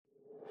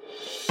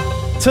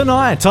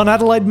Tonight on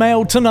Adelaide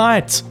Mail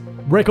Tonight.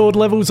 Record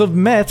levels of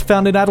meth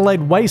found in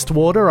Adelaide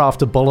wastewater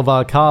after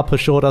Bolivar Carp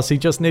assured us he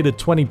just needed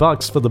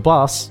 $20 for the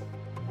bus.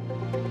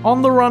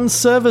 On the run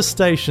service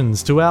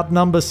stations to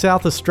outnumber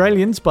South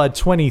Australians by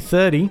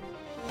 2030.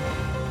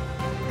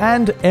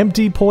 And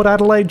empty Port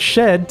Adelaide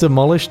shed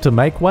demolished to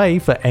make way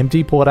for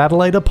empty Port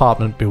Adelaide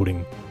apartment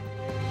building.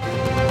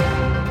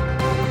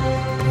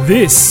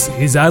 This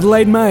is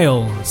Adelaide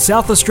Mail,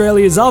 South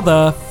Australia's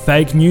other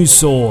fake news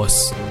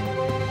source.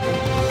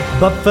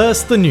 But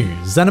first, the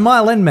news. An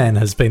Mile End man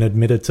has been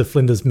admitted to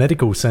Flinders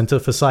Medical Centre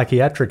for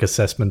psychiatric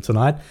assessment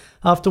tonight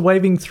after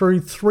waving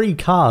through 3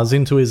 cars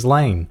into his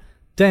lane.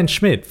 Dan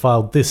Schmidt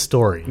filed this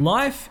story.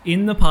 Life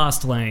in the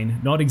past lane.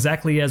 Not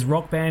exactly as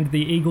rock band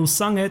The Eagles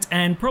sung it,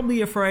 and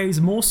probably a phrase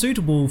more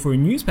suitable for a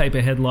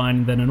newspaper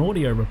headline than an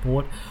audio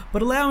report,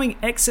 but allowing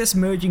excess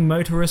merging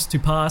motorists to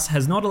pass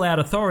has not allowed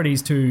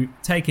authorities to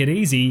take it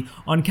easy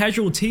on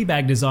casual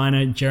teabag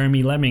designer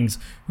Jeremy Lemmings,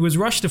 who was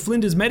rushed to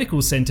Flinders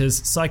Medical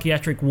Centre's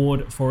psychiatric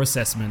ward for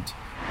assessment.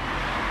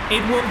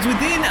 It was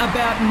within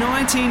about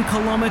 19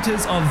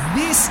 kilometres of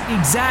this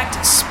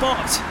exact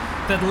spot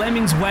that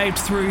Lemmings waved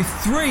through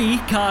 3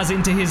 cars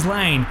into his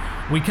lane.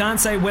 We can't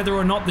say whether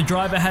or not the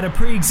driver had a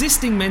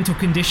pre-existing mental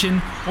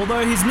condition,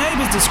 although his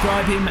neighbours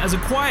describe him as a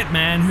quiet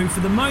man who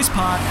for the most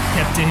part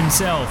kept to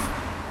himself.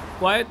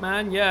 Quiet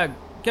man, yeah,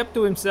 kept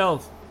to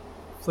himself.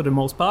 For the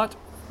most part.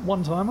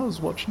 One time I was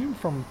watching him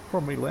from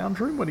my lounge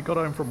room when he got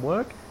home from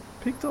work,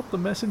 picked up the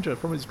messenger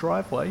from his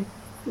driveway,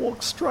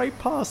 walked straight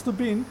past the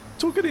bin,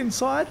 took it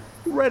inside,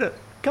 read it,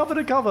 cover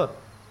to cover.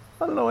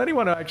 I don't know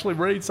anyone who actually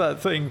reads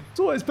that thing. It's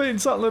always been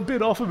something a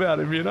bit off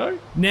about him, you know?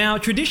 Now,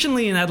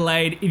 traditionally in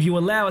Adelaide, if you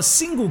allow a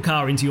single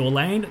car into your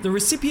lane, the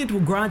recipient will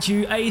grant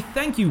you a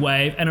thank you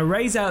wave and a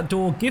Raise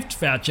Outdoor gift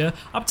voucher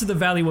up to the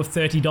value of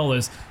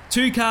 $30.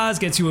 2 cars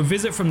gets you a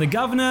visit from the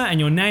governor and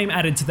your name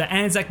added to the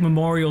Anzac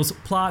Memorial's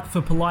plaque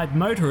for polite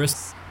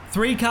motorists.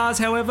 3 cars,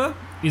 however,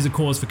 is a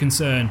cause for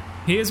concern.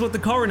 Here's what the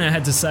coroner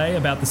had to say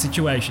about the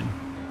situation.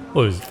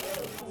 Well,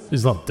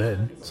 he's not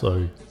dead,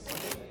 so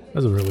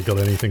hasn't really got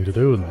anything to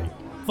do with me.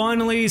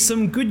 Finally,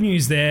 some good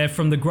news there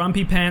from the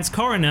Grumpy Pants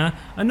coroner.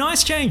 A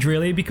nice change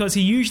really, because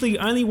he usually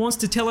only wants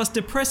to tell us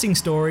depressing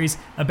stories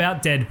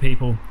about dead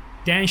people.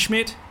 Dan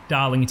Schmidt,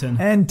 Darlington.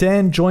 And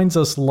Dan joins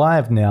us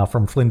live now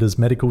from Flinders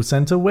Medical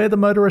Centre, where the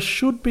motorist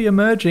should be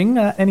emerging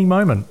at any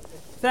moment.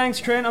 Thanks,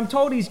 Trent. I'm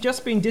told he's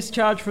just been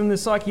discharged from the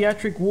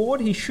psychiatric ward.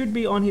 He should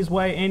be on his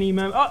way any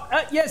moment.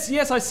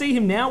 Yes, I see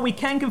him now. We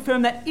can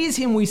confirm that is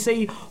him we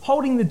see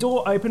holding the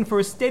door open for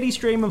a steady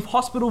stream of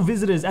hospital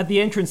visitors at the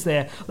entrance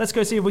there. Let's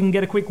go see if we can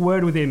get a quick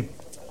word with him.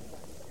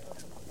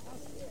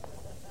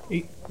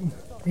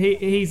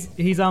 He's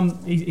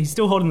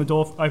still holding the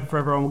door open for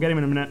everyone. We'll get him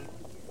in a minute.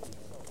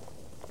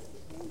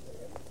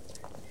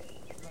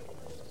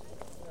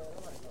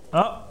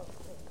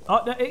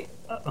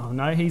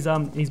 No, he's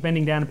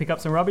bending down to pick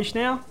up some rubbish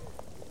now.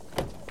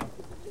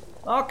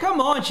 Oh, come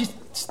on, she's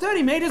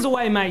 30 metres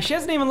away, mate. She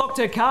hasn't even locked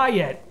her car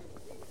yet.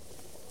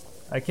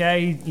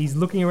 Okay, he's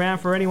looking around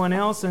for anyone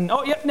else, and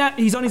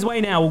he's on his way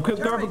now. We'll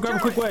grab a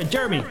quick word.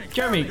 Jeremy,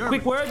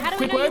 quick word. How do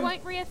we know you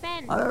won't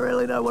reoffend? I don't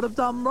really know what I've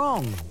done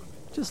wrong.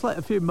 Just let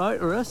a few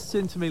motorists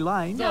into me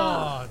lane.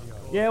 Yeah,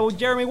 well,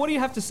 Jeremy, what do you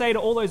have to say to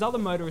all those other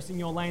motorists in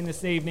your lane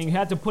this evening who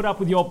had to put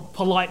up with your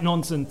polite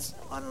nonsense?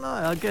 I don't know,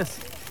 I guess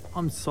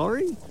I'm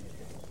sorry.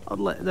 I'd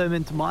let them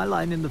into my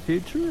lane in the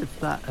future if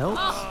that helps.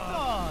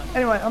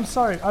 Anyway, I'm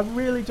sorry. I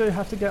really do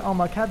have to get on.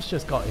 My cab's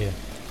just got here.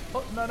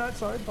 Oh, no,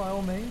 sorry. By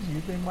all means,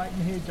 you've been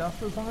waiting here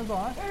just as long as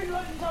I. Who's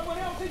letting someone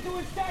else into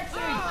his taxi?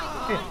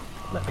 Here,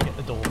 let me get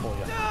the door for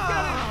you.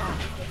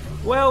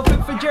 Well,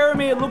 for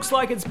Jeremy, it looks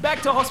like it's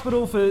back to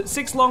hospital for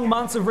 6 long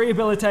months of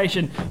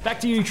rehabilitation. Back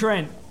to you,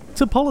 Trent.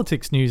 To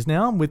politics news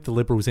now. With the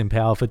Liberals in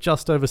power for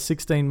just over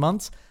 16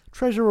 months,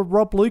 Treasurer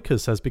Rob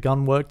Lucas has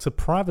begun work to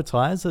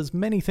privatise as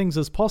many things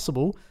as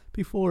possible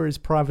before his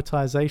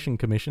privatisation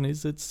commission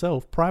is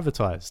itself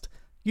privatised.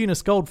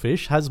 Eunice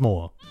Goldfish has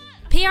more.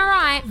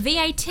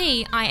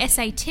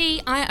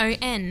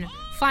 PRIVATISATION.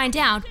 Find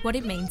out what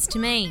it means to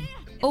me.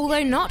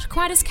 Although not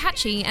quite as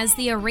catchy as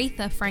the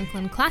Aretha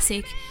Franklin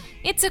classic,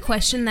 it's a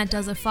question that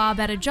does a far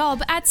better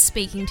job at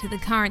speaking to the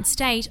current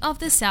state of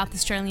the South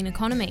Australian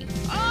economy.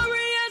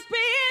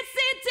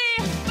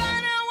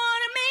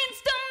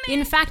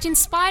 In fact, in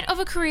spite of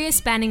a career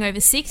spanning over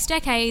 6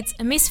 decades,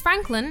 Miss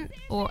Franklin,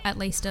 or at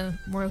least a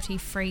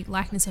royalty-free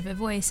likeness of her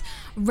voice,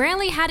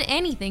 rarely had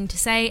anything to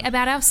say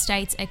about our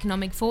state's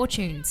economic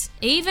fortunes.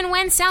 Even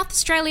when South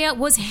Australia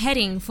was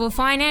heading for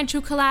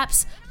financial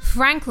collapse,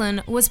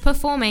 Franklin was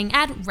performing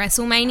at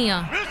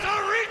WrestleMania. Miss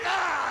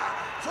Aretha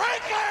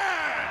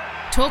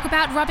Franklin! Talk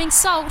about rubbing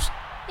salt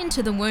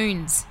into the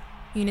wounds.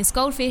 Eunice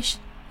Goldfish,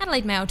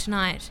 Adelaide Mail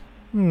Tonight.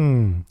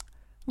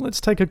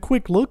 Let's take a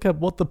quick look at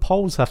what the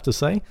polls have to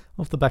say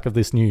off the back of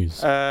this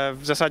news. W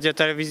zasadzie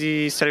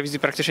z telewizji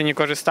praktycznie nie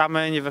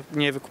korzystamy,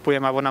 nie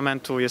wykupujemy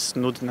abonamentu, jest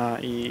nudna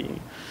i...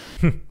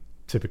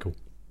 Typical.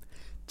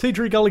 Tea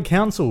Tree Gully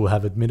Council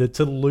have admitted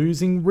to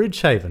losing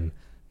Ridgehaven.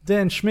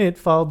 Dan Schmidt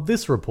filed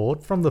this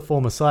report from the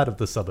former site of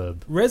the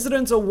suburb.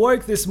 Residents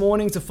awoke this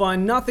morning to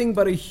find nothing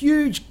but a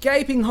huge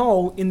gaping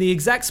hole in the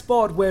exact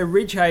spot where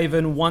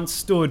Ridgehaven once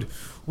stood.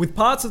 With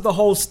parts of the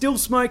hole still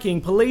smoking,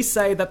 police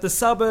say that the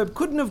suburb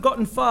couldn't have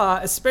gotten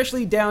far,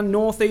 especially down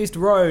Northeast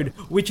Road,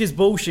 which is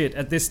bullshit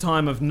at this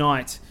time of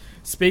night.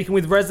 Speaking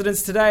with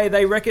residents today,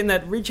 they reckon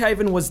that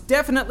Ridgehaven was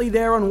definitely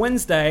there on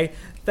Wednesday.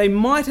 They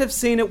might have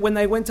seen it when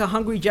they went to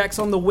Hungry Jack's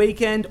on the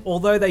weekend,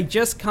 although they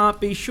just can't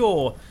be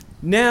sure.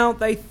 Now,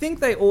 they think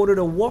they ordered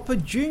a Whopper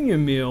Junior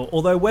meal,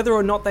 although whether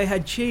or not they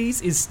had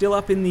cheese is still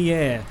up in the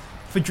air.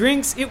 For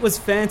drinks, it was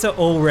Fanta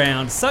all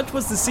round. Such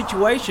was the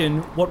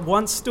situation what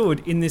once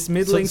stood in this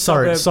middling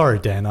suburb. Sorry,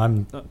 Dan.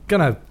 I'm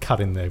going to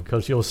cut in there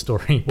because your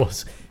story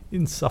was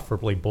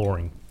insufferably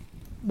boring.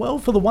 Well,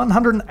 for the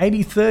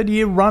 183rd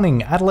year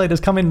running, Adelaide has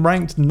come in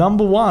ranked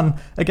number 1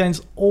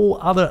 against all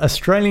other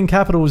Australian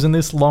capitals in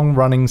this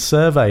long-running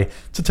survey.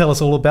 To tell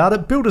us all about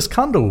it, Bildis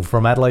Kundal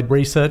from Adelaide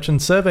Research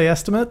and Survey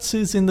Estimates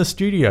is in the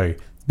studio.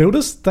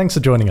 Bildis, thanks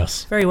for joining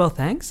us. Very well,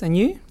 thanks. And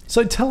you?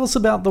 So tell us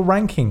about the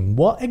ranking.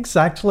 What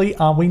exactly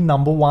are we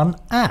number 1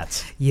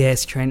 at?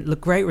 Yes, Trent.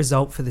 Look, great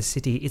result for the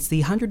city. It's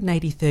the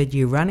 183rd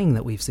year running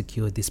that we've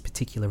secured this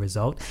particular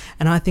result.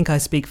 And I think I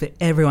speak for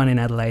everyone in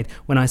Adelaide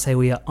when I say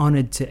we are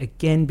honoured to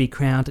again be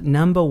crowned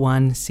number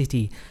 1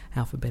 city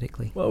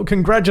alphabetically. Well,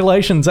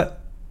 congratulations.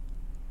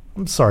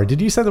 I'm sorry,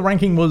 did you say the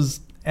ranking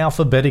was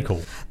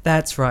alphabetical?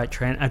 That's right,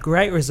 Trent. A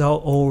great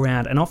result all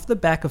round, and off the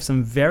back of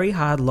some very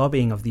hard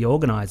lobbying of the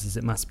organisers,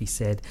 it must be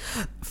said.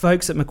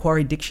 Folks at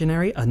Macquarie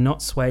Dictionary are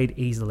not swayed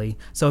easily,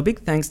 so a big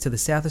thanks to the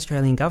South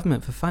Australian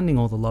government for funding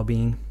all the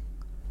lobbying.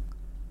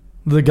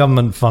 The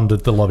government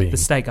funded the lobbying? The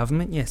state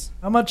government, yes.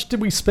 How much did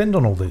we spend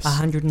on all this?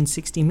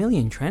 160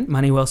 million, Trent.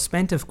 Money well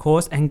spent, of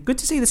course, and good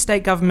to see the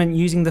state government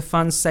using the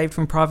funds saved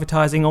from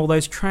privatising all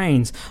those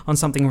trains on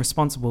something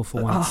responsible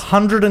for once.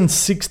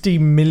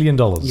 $160 million?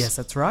 Yes,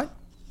 that's right.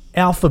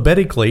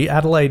 Alphabetically,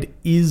 Adelaide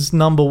is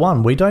number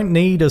 1. We don't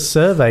need a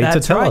survey to tell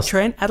us. That's right,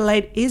 Trent.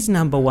 Adelaide is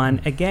number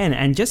 1 again,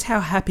 and just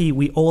how happy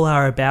we all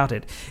are about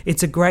it.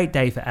 It's a great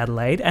day for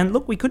Adelaide, and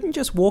look, we couldn't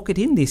just walk it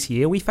in this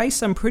year. We faced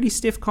some pretty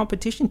stiff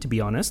competition, to be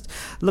honest.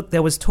 Look,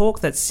 there was talk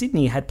that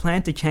Sydney had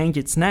planned to change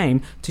its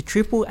name to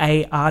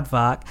AAA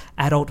Aardvark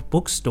Adult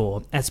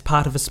Bookstore as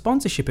part of a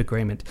sponsorship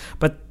agreement,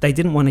 but they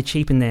didn't want to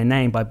cheapen their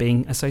name by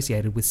being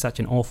associated with such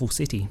an awful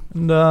city.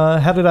 And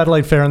how did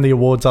Adelaide fare in the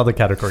awards other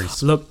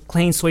categories? Look,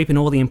 clean sweep in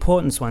all the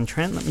importance one,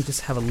 Trent. Let me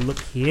just have a look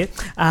here.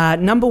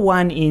 Number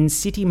 1 in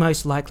city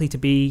most likely to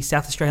be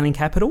South Australian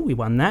capital. We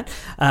won that.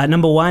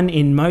 Number 1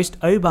 in most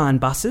Oban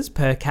buses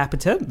per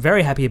capita.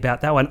 Very happy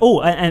about that one.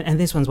 Oh, and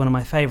this one's one of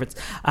my favourites.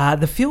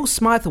 The Phil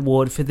Smythe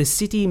Award for the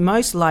city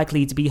most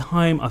likely to be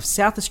home of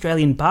South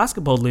Australian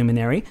basketball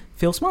luminary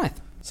Phil Smythe.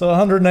 So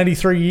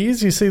 183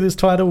 years, you see this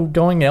title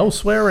going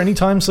elsewhere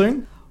anytime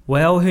soon?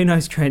 Well, who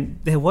knows,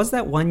 Trent? There was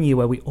that one year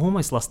where we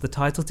almost lost the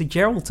title to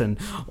Geraldton,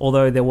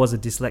 although there was a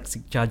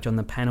dyslexic judge on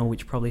the panel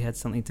which probably had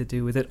something to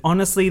do with it.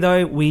 Honestly,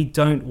 though, we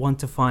don't want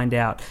to find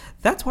out.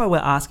 That's why we're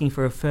asking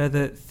for a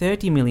further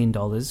 $30 million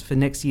for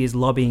next year's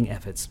lobbying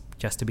efforts,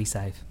 just to be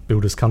safe.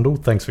 Bildis Kundal,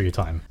 thanks for your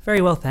time.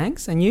 Very well,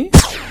 thanks. And you?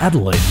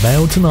 Adelaide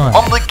Mail Tonight.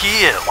 On the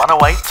Gear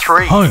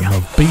 108.3. Home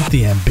of Beat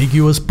the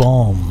Ambiguous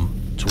Bomb.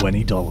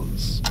 $20.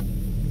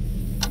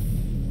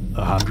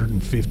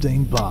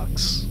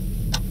 $115.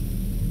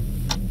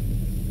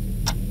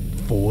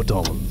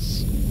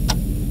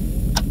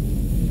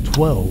 $4.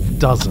 12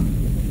 dozen.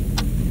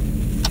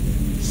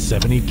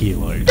 70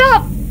 kilos.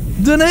 Stop!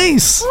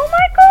 Denise! Oh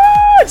my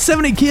god!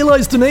 70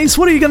 kilos, Denise.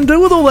 What are you going to do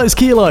with all those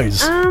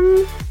kilos? I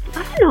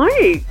don't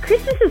know.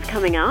 Christmas is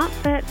coming up,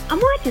 but I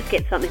might just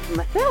get something for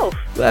myself.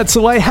 That's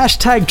the way. #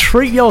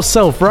 treat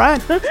yourself, right?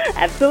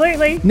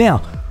 Absolutely.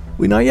 Now,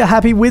 we know you're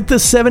happy with the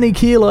 70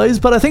 kilos,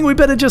 but I think we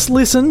better just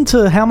listen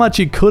to how much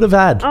you could have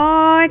had.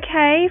 Oh,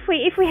 okay.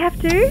 If we have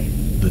to.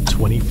 The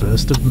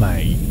 21st of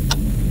May.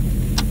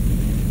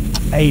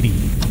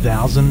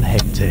 80,000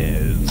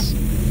 hectares.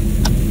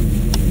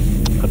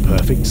 A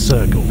perfect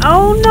circle.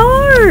 Oh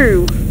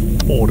no!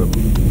 Autumn.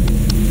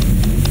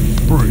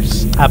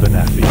 Bruce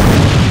Abernathy.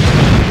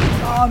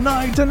 Oh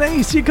no,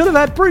 Denise, you could have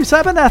had Bruce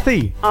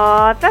Abernathy.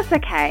 Oh, that's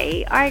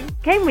okay. I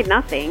came with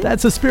nothing.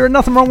 That's a spirit,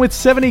 nothing wrong with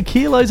 70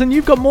 kilos, and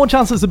you've got more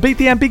chances to beat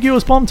the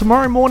ambiguous bomb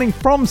tomorrow morning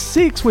from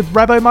 6 with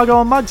Rabo,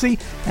 Muggo and Muggsy,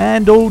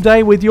 and all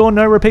day with your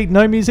no repeat,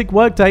 no music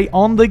workday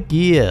on the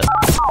Gear.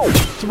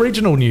 To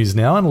regional news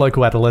now, and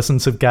local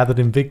adolescents have gathered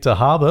in Victor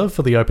Harbour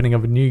for the opening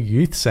of a new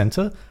youth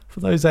centre for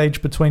those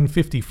aged between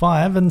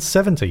 55 and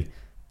 70.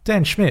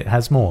 Dan Schmidt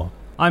has more.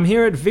 I'm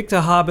here at Victor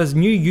Harbour's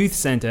new youth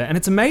centre, and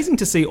it's amazing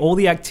to see all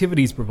the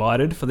activities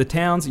provided for the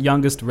town's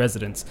youngest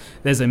residents.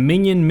 There's a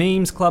Minion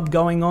Memes Club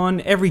going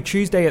on. Every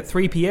Tuesday at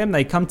 3 p.m.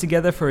 they come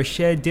together for a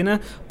shared dinner,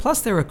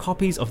 plus there are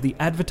copies of The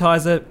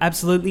Advertiser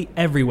absolutely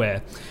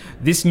everywhere.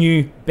 This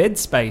new bed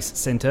space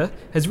centre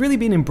has really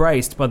been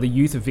embraced by the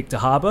youth of Victor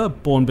Harbour,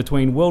 born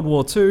between World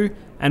War II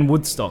and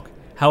Woodstock.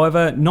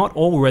 However, not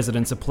all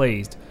residents are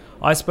pleased.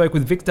 I spoke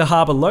with Victor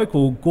Harbour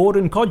local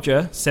Gordon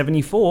Codger,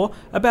 74,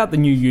 about the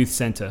new youth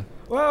centre.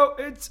 Well,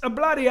 it's a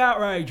bloody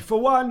outrage.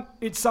 For one,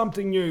 it's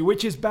something new,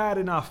 which is bad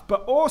enough.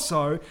 But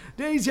also,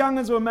 these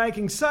young'uns were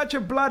making such a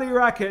bloody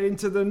racket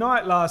into the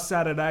night last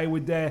Saturday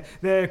with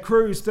their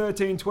Cruise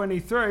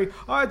 1323,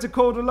 I had to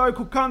call the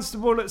local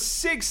constable at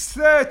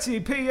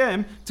 6:30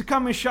 p.m. to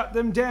come and shut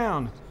them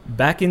down.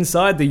 Back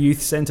inside the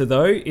youth centre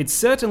though, it's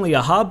certainly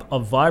a hub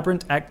of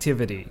vibrant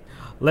activity.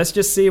 Let's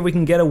just see if we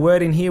can get a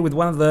word in here with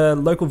one of the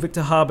local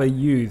Victor Harbour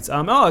youths.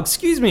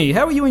 Excuse me,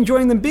 how are you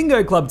enjoying the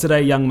bingo club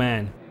today, young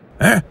man?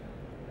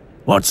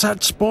 What's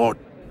that, sport?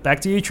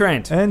 Back to you,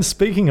 Trent. And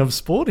speaking of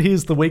sport,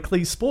 here's the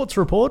weekly sports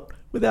report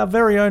with our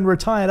very own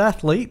retired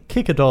athlete,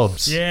 Kicker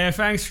Dobbs. Yeah,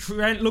 thanks,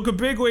 Trent. Look, a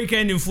big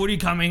weekend in footy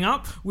coming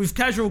up with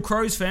casual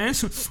Crows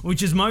fans,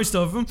 which is most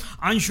of them,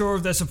 unsure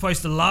if they're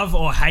supposed to love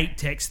or hate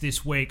Tex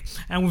this week.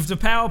 And with the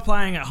Power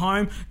playing at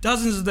home,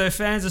 dozens of their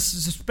fans are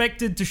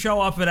suspected to show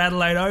up at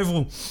Adelaide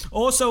Oval.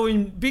 Also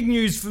in big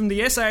news from the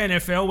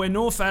SANFL, where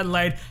North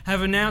Adelaide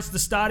have announced the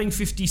starting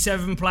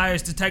 57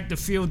 players to take the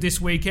field this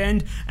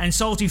weekend, and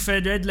salty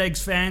Fed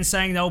Redlegs fans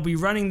saying they'll be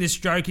running this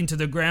joke into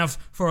the ground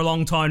for a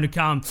long time to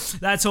come.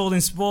 That's all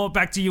in sport.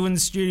 Back to you in the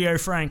studio,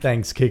 Frank.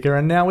 Thanks, Kicker.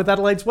 And now with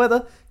Adelaide's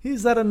weather,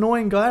 here's that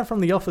annoying guy from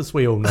the office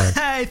we all know.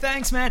 Hey,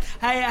 thanks, man.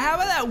 Hey, how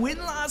about that win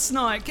last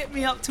night? Kept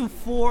me up till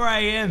 4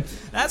 a.m.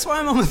 That's why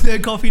I'm on my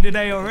third coffee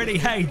today already.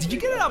 Hey, did you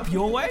get it up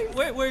your way?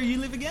 Where you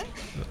live again?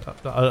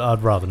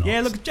 I'd rather not. Yeah,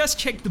 look, just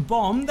check the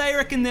bomb. They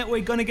reckon that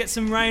we're going to get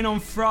some rain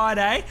on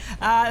Friday.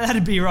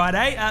 That'd be right,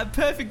 eh?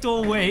 Perfect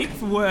all week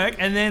for work,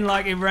 and then,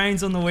 it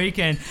rains on the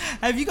weekend.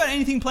 Have you got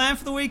anything planned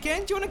for the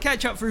weekend? Do you want to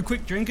catch up for a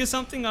quick drink or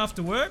something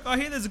after work? I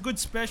hear there's a good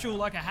special,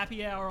 like a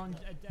happy hour on...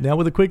 Now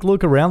with a quick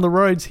look around the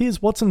roads,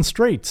 here's Watson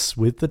Streets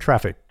with the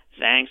traffic.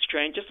 Thanks,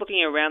 Trent. Just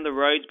looking around the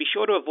roads, be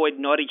sure to avoid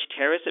Nottage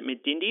Terrace at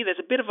Medindi.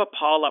 There's a bit of a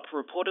pile-up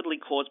reportedly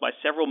caused by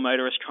several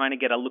motorists trying to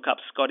get a look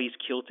up Scotty's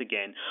kilt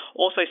again.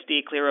 Also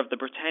steer clear of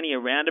the Britannia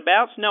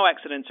roundabouts. No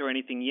accidents or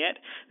anything yet.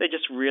 They're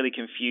just really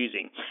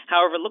confusing.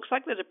 However, it looks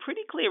like there's a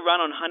pretty clear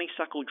run on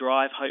Honeysuckle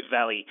Drive, Hope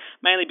Valley,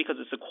 mainly because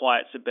it's a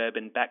quiet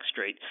suburban back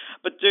street.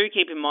 But do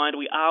keep in mind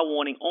we are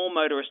warning all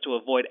motorists to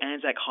avoid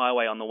Anzac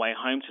Highway on the way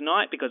home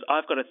tonight, because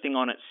I've got a thing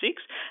on at 6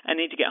 and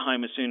need to get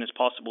home as soon as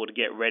possible to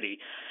get ready.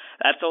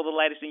 That's all the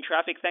latest in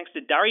traffic thanks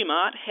to Durry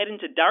Mart. Head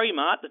into Durry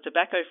Mart, the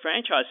tobacco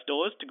franchise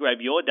stores, to grab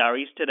your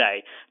durries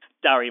today.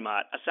 Durry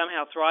Mart, a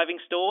somehow thriving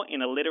store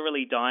in a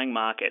literally dying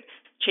market.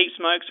 Cheap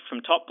smokes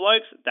from top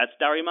blokes, that's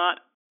Durry Mart.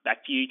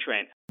 Back to you,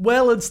 Trent.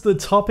 Well, it's the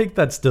topic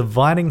that's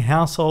dividing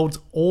households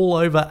all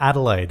over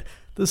Adelaide.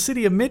 The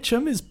city of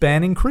Mitcham is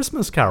banning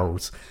Christmas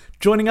carols.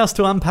 Joining us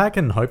to unpack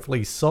and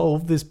hopefully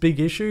solve this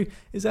big issue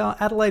is our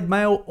Adelaide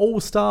Mail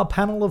all-star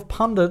panel of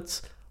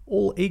pundits,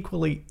 all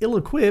equally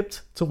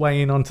ill-equipped to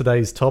weigh in on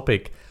today's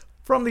topic.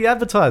 From The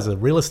Advertiser,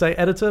 real estate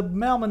editor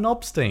Malma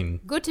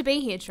Knobstein. Good to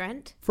be here,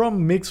 Trent.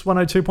 From Mix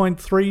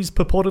 102.3's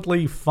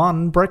purportedly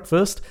fun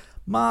breakfast,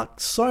 Mark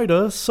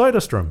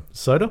Soderstrom.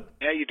 Soda?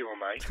 How you doing,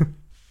 mate?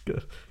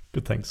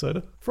 Good, thanks,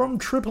 Soda. From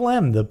Triple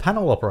M, the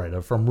panel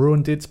operator from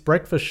Ruined It's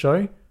Breakfast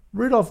Show,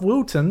 Rudolph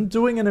Wilton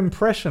doing an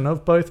impression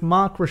of both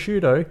Mark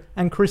Rasciuto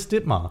and Chris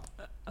Dittmar.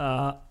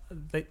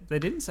 They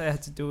didn't say I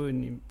had to do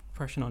an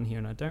impression on here,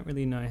 and I don't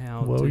really know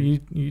how. Well, you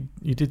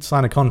did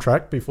sign a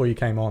contract before you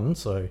came on,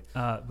 so.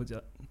 Oh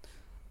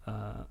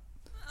yeah,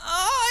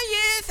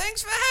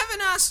 thanks for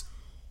having us.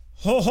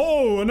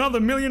 Ho, another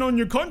 $1 million on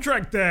your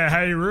contract there,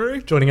 hey Roo.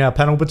 Joining our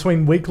panel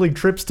between weekly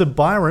trips to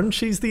Byron,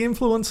 she's the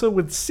influencer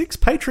with 6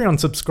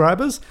 Patreon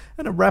subscribers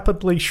and a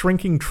rapidly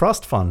shrinking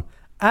trust fund.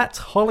 At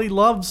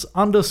HollyLoves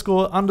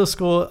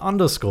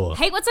 ____.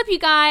 Hey, what's up, you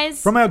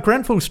guys? From our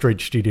Grenfell Street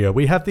studio,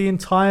 we have the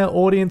entire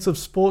audience of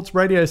sports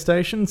radio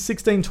station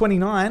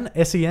 1629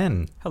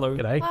 SEN. Hello.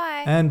 G'day.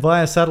 Hi. And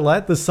via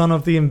satellite, the son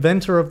of the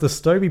inventor of the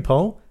Stobie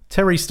poll,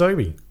 Terry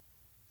Stobie.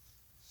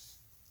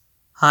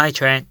 Hi,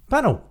 Trent.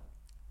 Panel,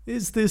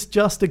 is this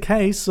just a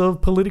case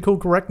of political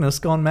correctness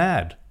gone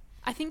mad?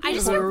 I think I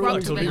just so wrong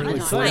to be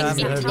honest.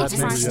 It doesn't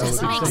make sense.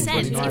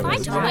 If I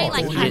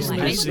told you,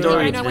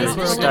 basically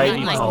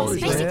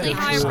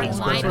how I read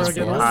mine was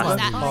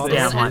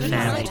down my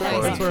family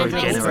for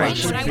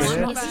generations.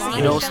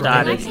 It all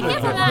started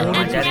when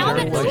my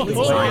dad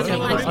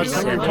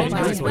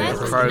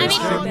Crows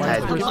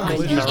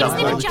had used up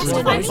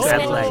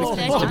Adelaide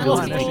to build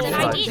a big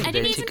fight for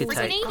their ticker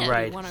tape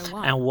parade.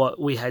 And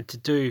what we had to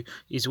do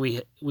is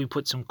we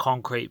put some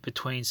concrete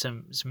between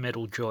some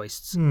metal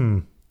joists.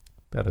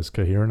 About as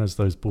coherent as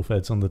those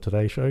bullfeds on the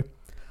Today Show.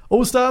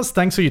 All Stars,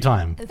 thanks for your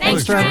time.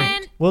 Thanks,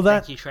 Trent.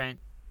 Thank you, Trent.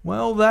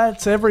 Well,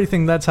 that's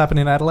everything that's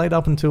happened in Adelaide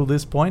up until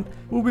this point.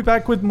 We'll be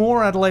back with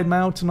more Adelaide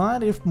Mail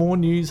tonight if more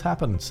news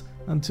happens.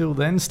 Until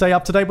then, stay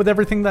up to date with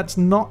everything that's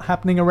not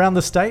happening around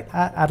the state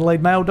at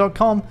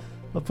adelaidemail.com.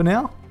 But for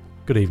now,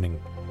 good evening.